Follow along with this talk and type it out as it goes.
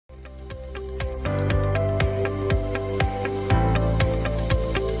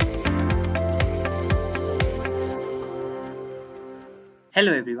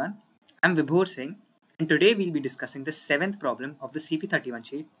Hello everyone, I'm Vibhor Singh, and today we'll be discussing the 7th problem of the CP-31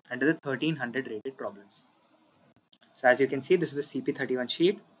 sheet under the 1300 rated problems. So as you can see, this is the CP-31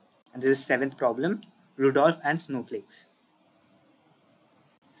 sheet and this is 7th problem, Rudolf and Snowflakes.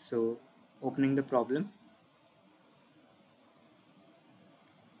 So opening the problem.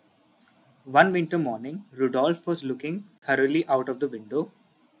 One winter morning, Rudolf was looking thoughtfully out of the window,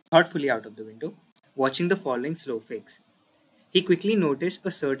 watching the following snowflakes. He quickly noticed a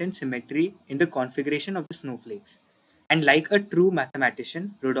certain symmetry in the configuration of the snowflakes, and like a true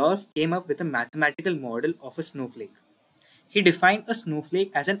mathematician, Rudolf came up with a mathematical model of a snowflake. He defined a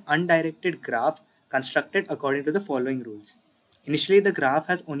snowflake as an undirected graph constructed according to the following rules. Initially, the graph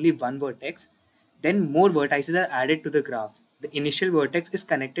has only one vertex, then more vertices are added to the graph. The initial vertex is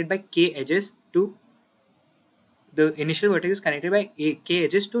connected by k edges to new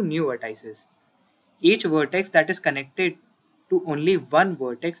vertices. Each vertex that is connected to only one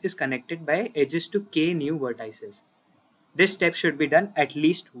vertex is connected by edges to k new vertices. This step should be done at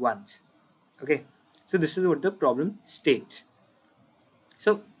least once. Okay, so this is what the problem states.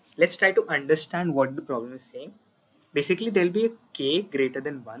 So let's try to understand what the problem is saying. Basically, there will be a k greater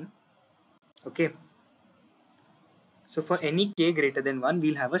than 1. Okay, so for any k greater than 1,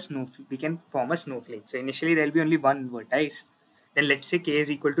 we'll have a snowflake. We can form a snowflake. So initially there will be only one vertex. Then let's say k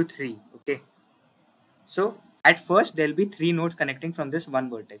is equal to 3. Okay, so at first there will be 3 nodes connecting from this one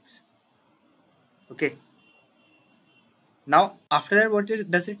vertex. Okay, now after that, what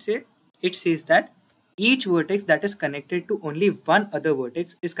does it say? It says that each vertex that is connected to only one other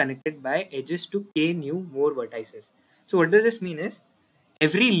vertex is connected by edges to k new more vertices. So what does this mean is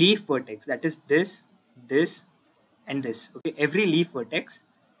every leaf vertex, that is this and this, okay, every leaf vertex,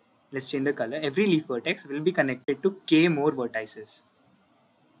 let's change the color, every leaf vertex will be connected to k more vertices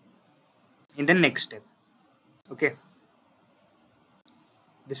in the next step. Okay,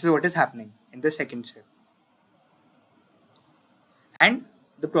 this is what is happening in the second step. And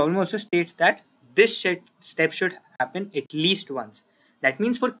the problem also states that this step should happen at least once. That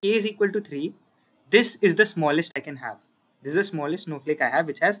means for k is equal to 3, this is the smallest I can have. This is the smallest snowflake I have,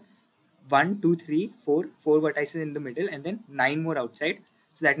 which has 1, 2, 3, 4 vertices in the middle and then 9 more outside.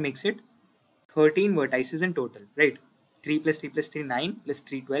 So that makes it 13 vertices in total, right? 3 plus 3 plus 3, 9 plus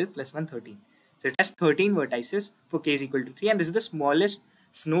 3, 12 plus 1, 13. So it has 13 vertices for k is equal to 3, and this is the smallest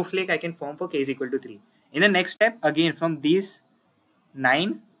snowflake I can form for k is equal to 3. In the next step, again from these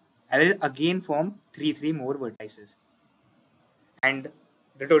 9, I will again form 3 more vertices. And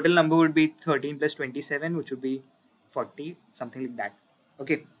the total number would be 13 plus 27, which would be 40, something like that.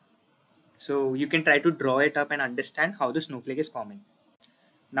 Okay. So you can try to draw it up and understand how the snowflake is forming.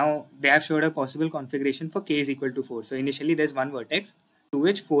 Now they have showed a possible configuration for k is equal to 4. So initially there's one vertex to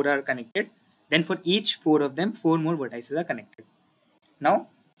which 4 are connected. Then for each 4 of them, 4 more vertices are connected. Now,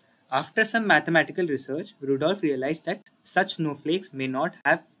 after some mathematical research, Rudolf realized that such snowflakes may not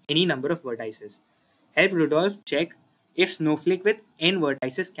have any number of vertices. Help Rudolf check if snowflake with n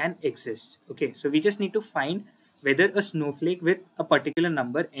vertices can exist. Okay, so we just need to find whether a snowflake with a particular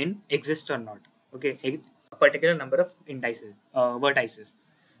number n exists or not. Okay, a particular number of vertices.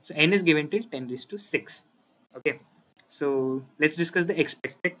 So n is given till 10 raised to 6. Okay, so let's discuss the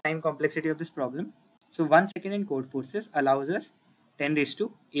expected time complexity of this problem. So 1 second in Codeforces allows us 10 raised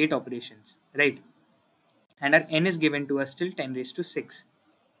to 8 operations, right? And our n is given to us till 10 raised to 6.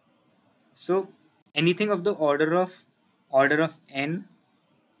 So anything of the order of n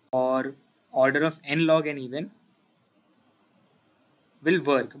or order of n log n even will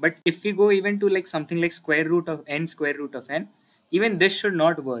work. But if we go even to like something like square root of n, even this should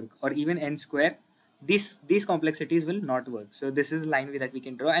not work, or even n square, these complexities will not work. So this is the line that we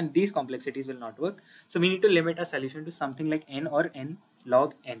can draw, and these complexities will not work. So we need to limit our solution to something like n or n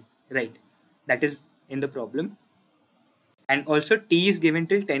log n, right? That is in the problem. And also t is given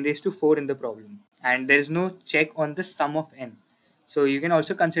till 10 raised to 4 in the problem, and there is no check on the sum of n. So you can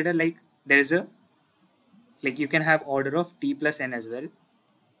also consider like there is a, like you can have order of t plus n as well,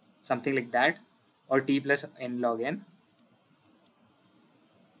 something like that, or t plus n log n.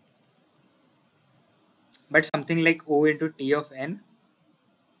 But something like O into T of n,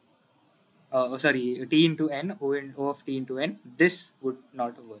 T into n, O of T into n, this would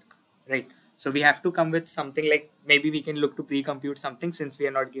not work, right? So we have to come with something like, maybe we can look to pre-compute something, since we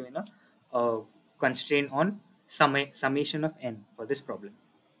are not given a constraint on summation of n for this problem.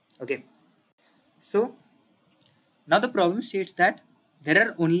 Okay. So now the problem states that there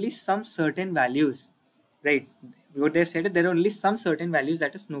are only some certain values, right? What they said is there are only some certain values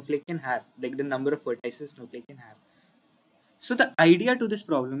that a snowflake can have, like the number of vertices snowflake can have. So the idea to this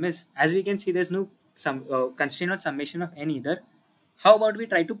problem is, as we can see, there's no constraint on summation of n either. How about we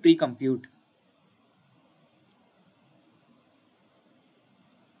try to pre-compute?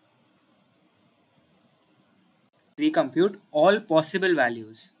 Pre-compute all possible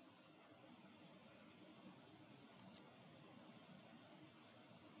values.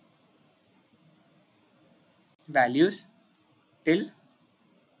 Values till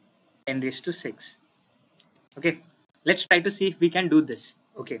 10 raised to 6. Okay, let's try to see if we can do this.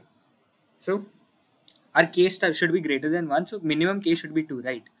 Okay, so our k should be greater than 1, so minimum k should be 2,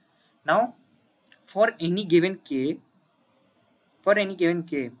 right? Now, for any given k,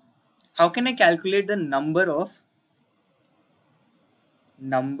 how can I calculate the number of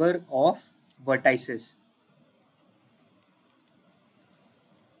vertices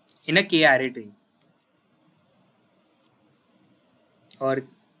in a k array tree or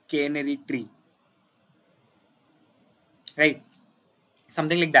k-nary tree, right?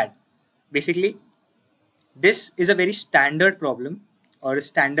 Something like that. Basically, this is a very standard problem or a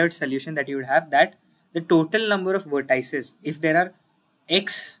standard solution that you would have, that the total number of vertices, if there are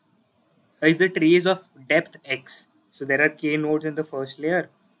x, if the tree is of depth x, so there are k nodes in the first layer,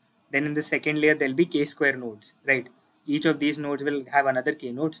 then in the second layer there'll be k square nodes, right? Each of these nodes will have another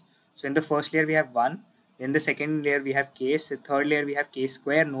k nodes. So in the first layer we have 1, then the second layer we have k, the third layer we have k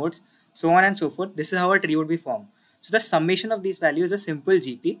square nodes, so on and so forth. This is how a tree would be formed. So the summation of these values is a simple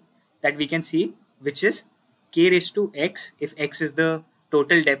GP that we can see, which is k raised to x, if x is the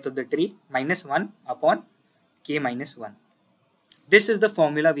total depth of the tree, minus 1 upon k minus 1. This is the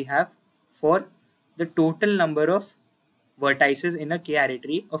formula we have for the total number of vertices in a k array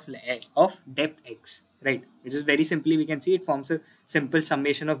tree of depth x, right? Which is very simply, we can see it forms a simple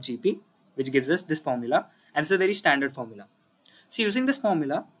summation of GP, which gives us this formula, and it's a very standard formula. So using this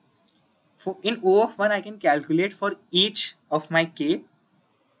formula, in O of 1, I can calculate for each of my k.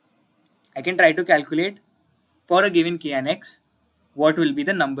 I can try to calculate for a given k and x what will be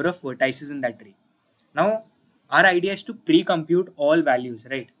the number of vertices in that tree. Now, our idea is to pre-compute all values,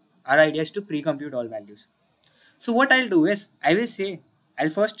 right? Our idea is to pre-compute all values. So what I'll do is, I will say, I'll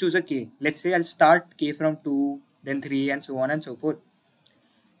first choose a k. Let's say I'll start k from 2, then 3, and so on and so forth.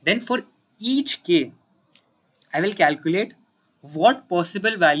 Then for each k, I will calculate what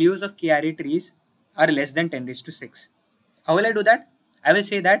possible values of k array trees are less than 10 raised to 6. How will I do that? I will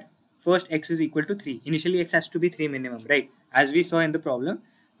say that first x is equal to 3. Initially x has to be 3 minimum, right? As we saw in the problem,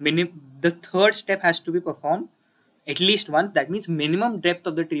 the third step has to be performed at least once. That means minimum depth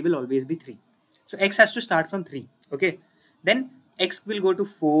of the tree will always be 3. So x has to start from 3. Okay. Then x will go to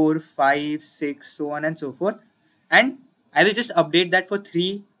 4, 5, 6, so on and so forth. And I will just update that for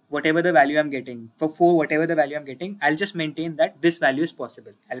 3, whatever the value I'm getting. For 4, whatever the value I'm getting, I'll just maintain that this value is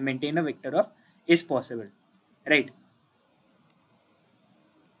possible. I'll maintain a vector of is possible, right?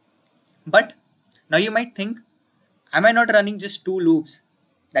 But now you might think, am I not running just 2 loops?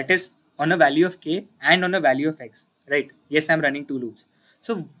 That is on a value of k and on a value of x, right? Yes, I'm running 2 loops.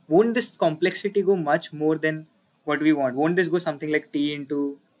 So won't this complexity go much more than what we want? Won't this go something like t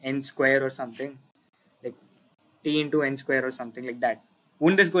into n square or something? Like t into n square or something like that?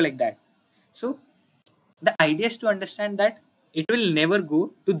 Won't this go like that? So the idea is to understand that it will never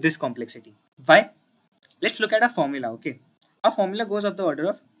go to this complexity. Why? Let's look at a formula, okay? Our formula goes of the order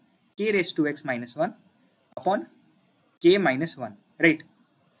of k raised to x minus 1 upon k minus 1, right?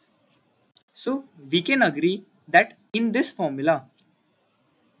 So we can agree that in this formula,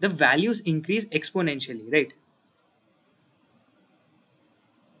 the values increase exponentially, right?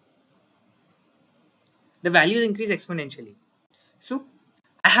 The values increase exponentially. So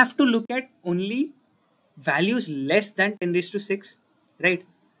I have to look at only values less than 10 raised to 6, right?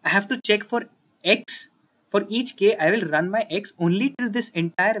 I have to check for x. For each k, I will run my x only till this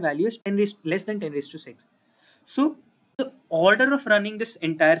entire value is less than 10 raised to 6. So the order of running this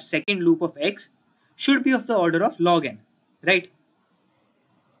entire second loop of x should be of the order of log n, right?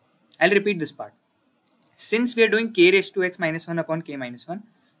 I'll repeat this part. Since we are doing k raised to x minus 1 upon k minus 1,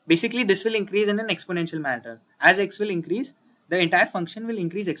 basically this will increase in an exponential manner. As x will increase, the entire function will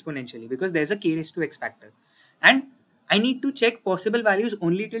increase exponentially because there's a k raised to x factor. And I need to check possible values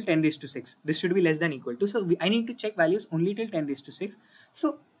only till 10 raised to 6. This should be less than equal to. So I need to check values only till 10 raised to 6.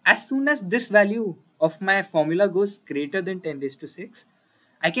 So as soon as this value of my formula goes greater than 10 raised to 6,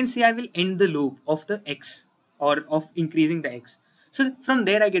 I can say I will end the loop of the x or of increasing the x. So from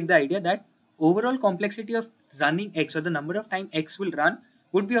there I get the idea that overall complexity of running x, or the number of time x will run,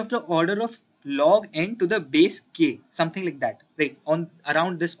 would be of the order of log n to the base k, something like that, right? On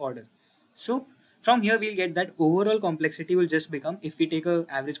around this order. So from here we'll get that overall complexity will just become, if we take a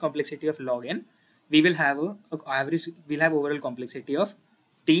average complexity of log n, we will have we'll have overall complexity of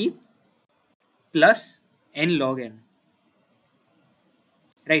t plus n log n.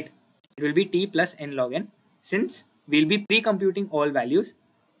 right? It will be t plus n log n, since we'll be pre-computing all values,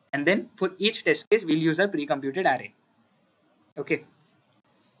 and then for each test case we'll use our pre-computed array. Okay,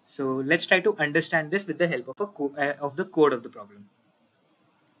 so let's try to understand this with the help of the code of the problem.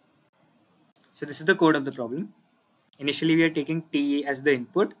 So this is the code of the problem. Initially we are taking t as the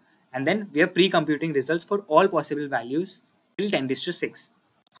input, and then we are pre-computing results for all possible values till 10 raised to 6.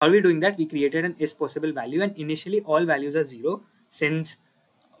 How are we doing that? We created an is possible value, and initially all values are 0, since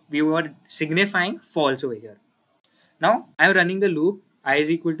we were signifying false over here. Now I'm running the loop I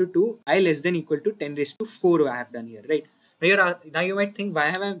is equal to 2, I less than equal to 10 raised to 4 I have done here, right? Now you might think, why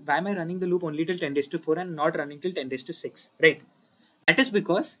am I running the loop only till 10 raised to 4 and not running till 10 raised to 6, right? That is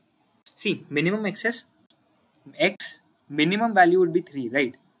because, see, minimum x minimum value would be 3,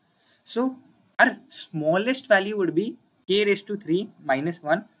 right? So our smallest value would be k raised to 3 minus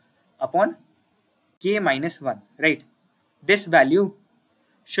 1 upon k minus 1, right? This value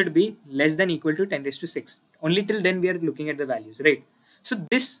should be less than equal to 10 raised to 6. Only till then we are looking at the values, right? So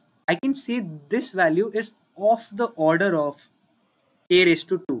this, I can say this value is of the order of k raised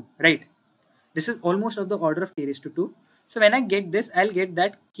to 2, right? This is almost of the order of k raised to 2. So when I get this, I'll get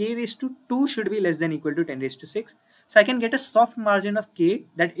that k raised to 2 should be less than equal to 10 raised to 6. So I can get a soft margin of k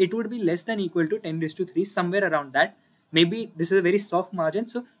that it would be less than equal to 10 raised to 3, somewhere around that. Maybe this is a very soft margin.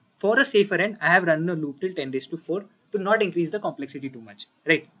 So for a safer end, I have run a loop till 10 raised to 4 to not increase the complexity too much,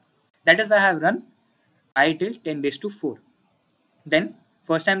 right? That is why I have run I till 10 raised to 4. Then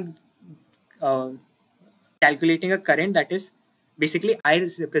first I'm calculating a current, that is basically I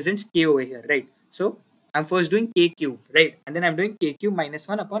represents k over here, right? So I'm first doing k cube, right? And then I'm doing k cube minus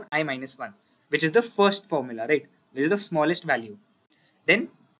 1 upon I minus 1, which is the first formula, right? Which is the smallest value. Then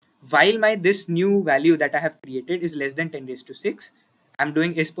while my this new value that I have created is less than 10 raised to 6, I'm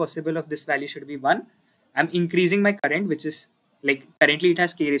doing is possible of this value should be 1. I'm increasing my current, which is like currently it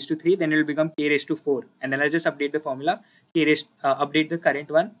has k raised to 3, then it will become k raised to 4. And then I'll just update the formula, update the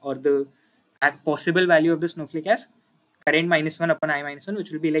current one or the possible value of the snowflake as current minus 1 upon I minus 1,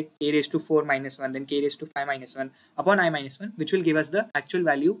 which will be like k raised to 4 minus 1, then k raised to 5 minus 1 upon I minus 1, which will give us the actual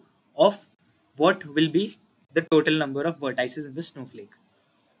value of what will be the total number of vertices in the snowflake.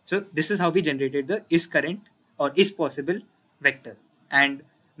 So this is how we generated the is current or is possible vector. And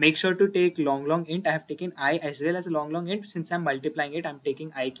make sure to take long int. I have taken I as well as a long int. Since I'm multiplying it, I'm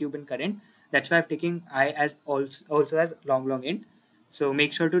taking I cube in current. That's why I've taken I as also as long int. So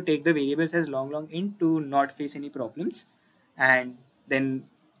make sure to take the variables as long int to not face any problems. And then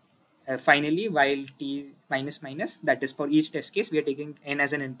finally, while t minus minus, that is for each test case, we are taking n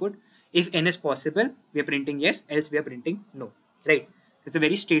as an input. If n is possible, we are printing yes, else we are printing no, right? It's a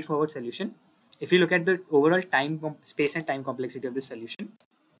very straightforward solution. If you look at the overall space and time complexity of this solution,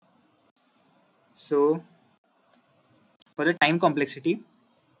 so for the time complexity,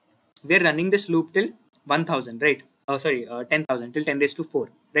 we are running this loop till 1000, right? 10,000 till 10 raised to 4,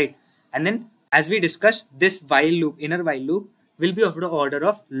 right? And then as we discussed, this while loop, inner while loop, will be of the order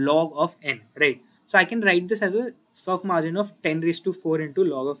of log of n, right? So I can write this as a soft margin of 10 raised to 4 into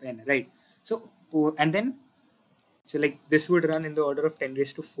log of n, right? So, and then, so like this would run in the order of 10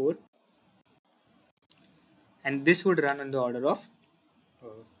 raised to 4. And this would run in the order of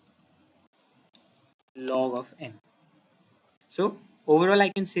log of n. So overall I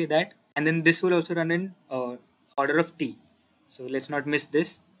can say that, and then this will also run in order of t. So let's not miss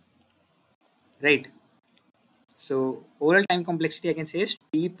this, right? So overall time complexity I can say is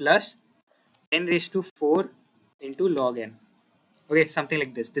t plus 10 raised to 4 into log n. Okay, something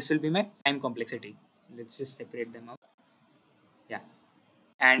like this. This will be my time complexity. Let's just separate them out. Yeah.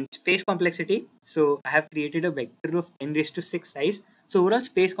 And space complexity. So I have created a vector of 10 raised to 6 size. So overall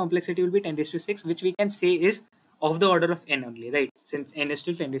space complexity will be 10 raised to 6, which we can say is of the order of n only, right? Since n is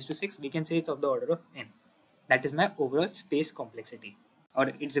still 10 raised to 6, we can say it's of the order of n. That is my overall space complexity.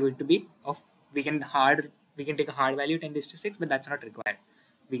 Or it's going to be of, we can take a hard value 10 raised to 6, but that's not required.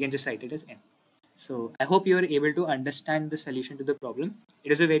 We can just write it as n. So I hope you are able to understand the solution to the problem.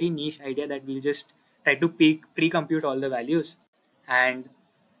 It is a very niche idea that we'll just try to pre-compute all the values, and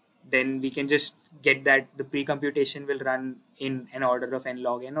then we can just get that the pre-computation will run in an order of n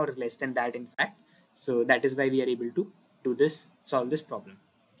log n or less than that, in fact. So that is why we are able to solve this problem.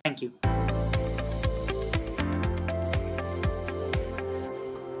 Thank you.